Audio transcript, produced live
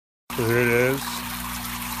So here it is.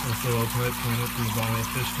 SOL pipe going up through the bottom of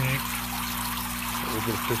the fish tank. A little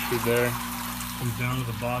bit of fish food there. Comes down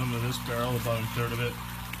to the bottom of this barrel, the bottom third of it.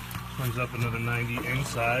 Comes up another 90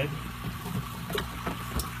 inside.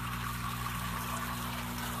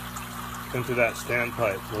 Into that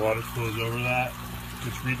standpipe. The water flows over that.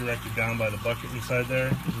 It's redirected down by the bucket inside there.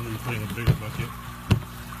 We're putting a bigger bucket.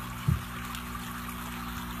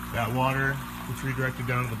 That water gets redirected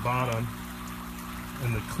down to the bottom,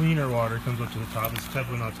 and the cleaner water comes up to the top. It's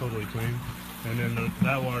definitely not totally clean. And then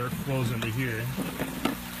that water flows into here.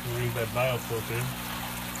 We use that biofilter.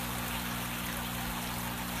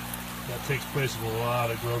 That takes place with a lot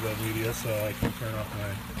of grow bed media, so I can turn off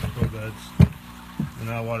my grow beds. And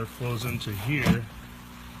that water flows into here,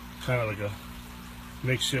 kind of like a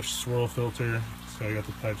makeshift swirl filter. So I got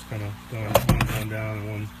the pipes kind of going down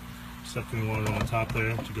and one sucking water on the top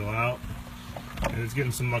there to go out. And it's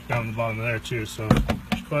getting some muck down the bottom of there too, so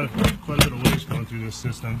there's quite a bit of waste going through this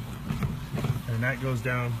system. And that goes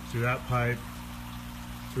down through that pipe,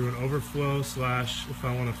 through an overflow slash, if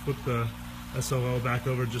I want to flip the SOL back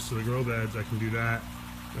over just to the grow beds, I can do that.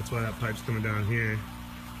 That's why that pipe's coming down here.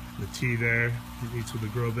 The T there, it meets with the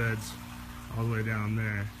grow beds all the way down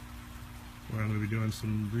there, where I'm going to be doing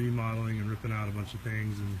some remodeling and ripping out a bunch of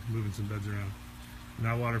things and moving some beds around. And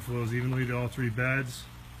that water flows evenly to all three beds.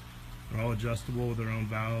 They're all adjustable with their own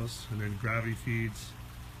valves, and then gravity feeds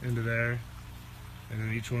into there. And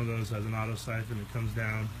then each one of those has an auto siphon that comes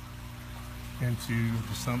down into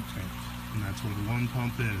the sump tank. And that's where the one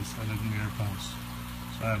pump is, other than the air pumps.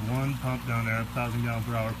 So I have one pump down there, 1,000 gallon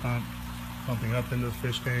per hour pump, pumping up into the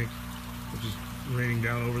fish tank, which is raining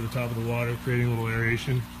down over the top of the water, creating a little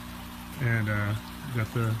aeration. And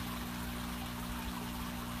got the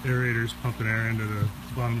aerators pumping air into the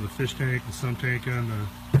bottom of the fish tank, the sump tank, and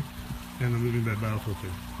the moving bed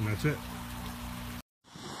biofilter. And that's it.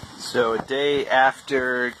 So a day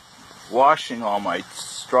after washing all my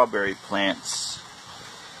strawberry plants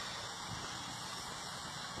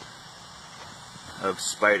of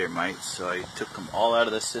spider mites, so I took them all out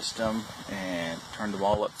of the system and turned them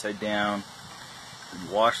all upside down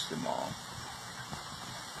and washed them all.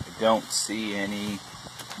 I don't see any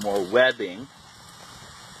more webbing.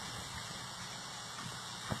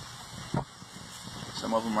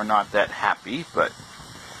 Some of them are not that happy, but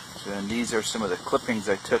so then these are some of the clippings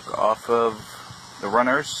I took off of the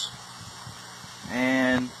runners,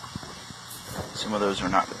 and some of those are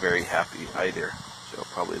not very happy either, so I'll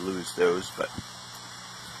probably lose those. But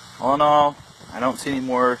all in all, I don't see any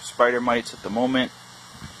more spider mites at the moment.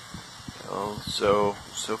 So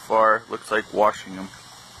far, looks like washing them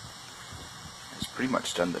has pretty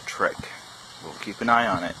much done the trick. We'll keep an eye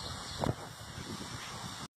on it.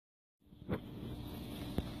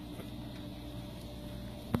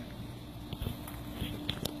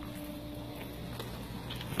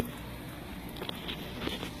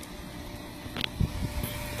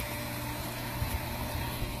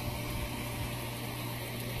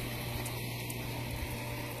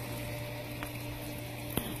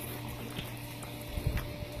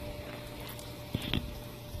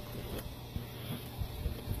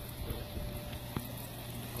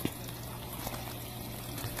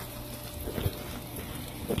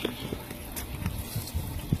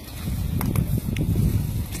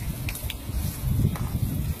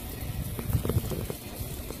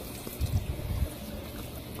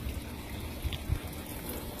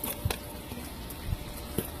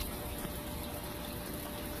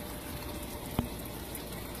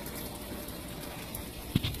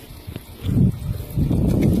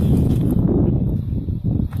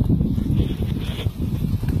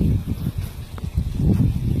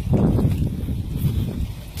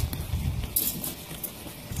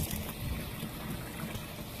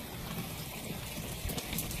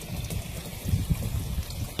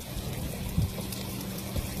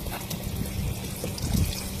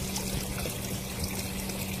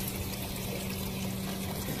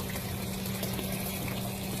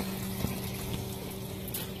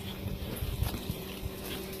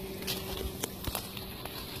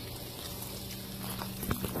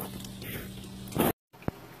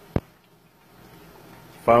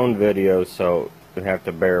 Phone video, so you have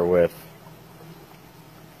to bear with.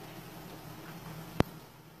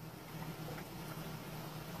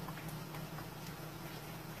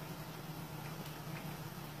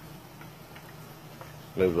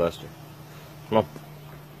 Move, Lester. Come on.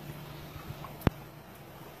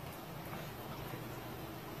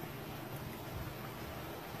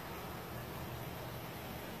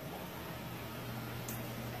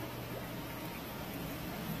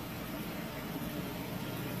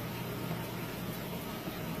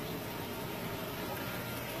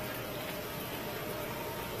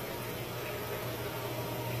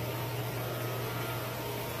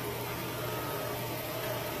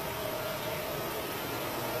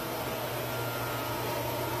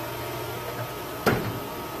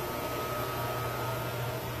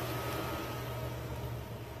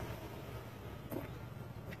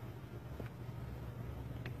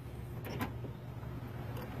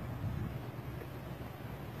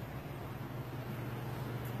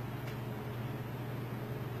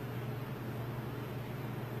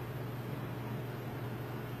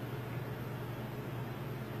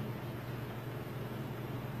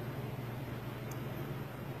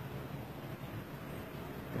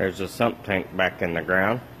 There's a sump tank back in the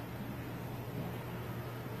ground.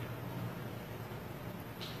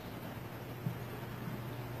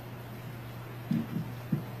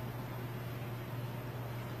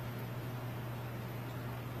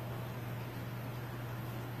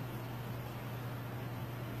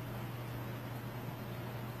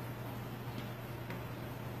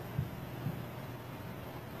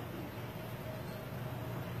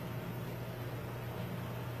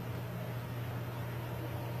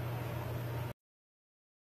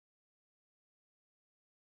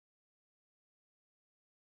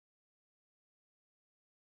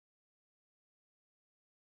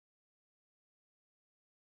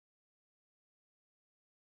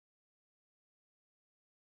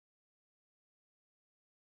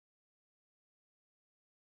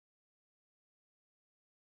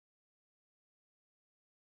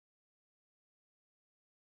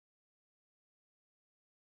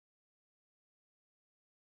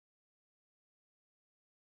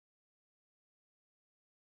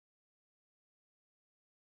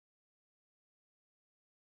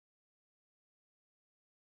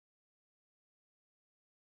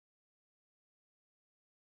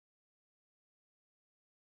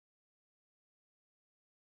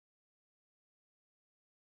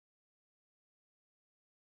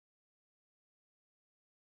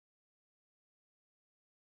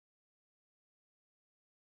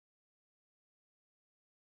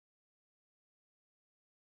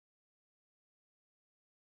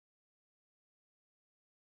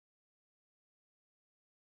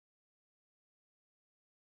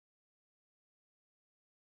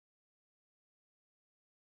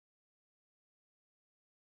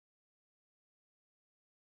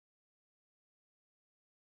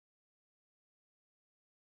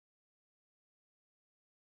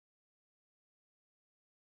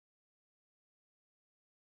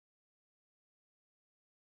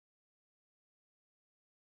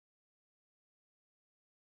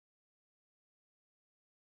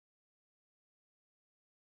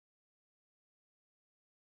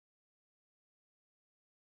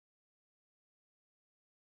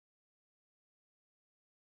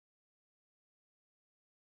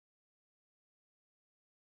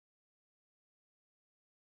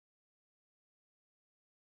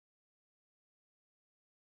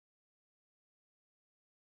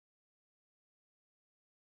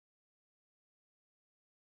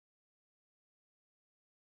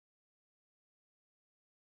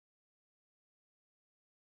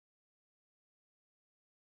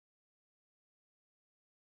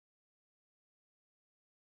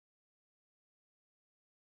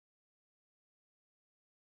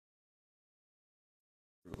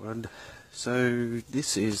 So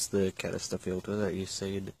this is the canister filter that you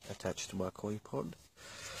see attached to my koi pod.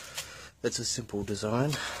 It's a simple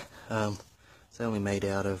design. It's only made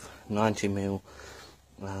out of 90mm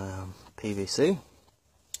PVC,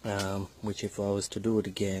 which if I was to do it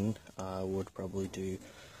again I would probably do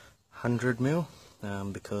 100mm,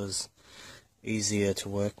 because easier to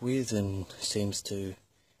work with and seems to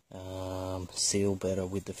seal better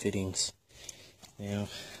with the fittings. Now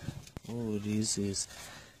all it is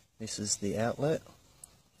this is the outlet,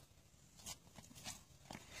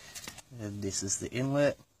 and this is the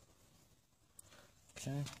inlet.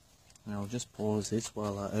 Okay, and I'll just pause this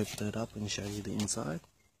while I open it up and show you the inside.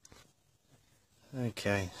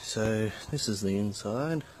 Okay, so this is the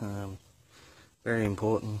inside. Very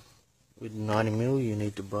important, with 90mm you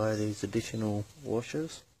need to buy these additional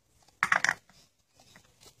washers.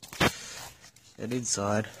 And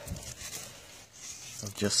inside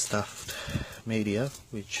I've just stuffed media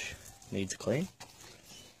which needs clean,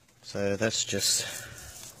 so that's just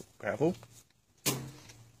gravel.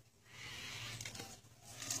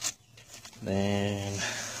 Then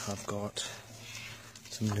I've got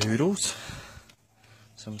some noodles,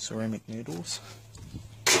 some ceramic noodles.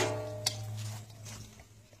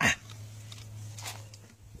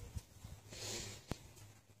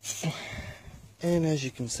 And as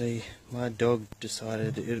you can see, my dog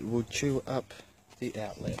decided it would chew up the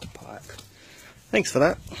outlet pipe. Thanks for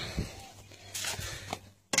that.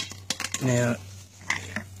 Now,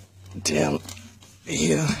 down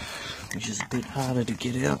here, which is a bit harder to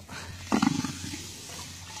get out,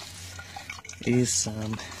 is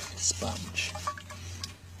some sponge.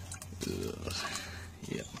 Ugh.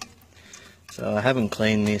 Yeah. So I haven't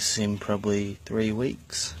cleaned this in probably 3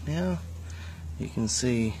 weeks now. You can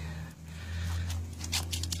see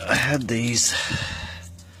I had these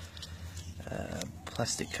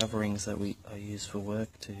plastic coverings that I use for work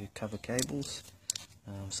to cover cables,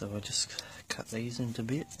 so I just cut these into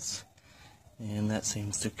bits, and that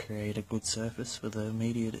seems to create a good surface for the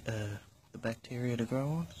media the bacteria to grow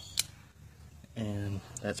on. And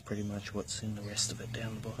that's pretty much what's in the rest of it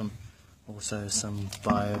down the bottom. Also some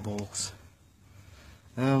fireballs.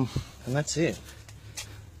 And that's it.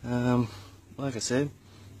 Like I said,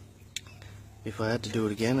 if I had to do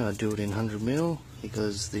it again, I'd do it in 100mm,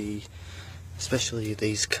 because especially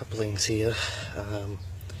these couplings here,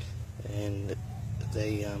 and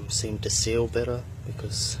they seem to seal better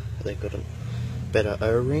because they've got a better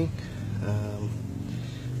O-ring,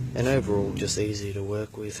 and overall just easy to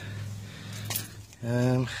work with.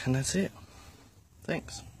 And that's it.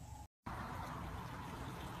 Thanks.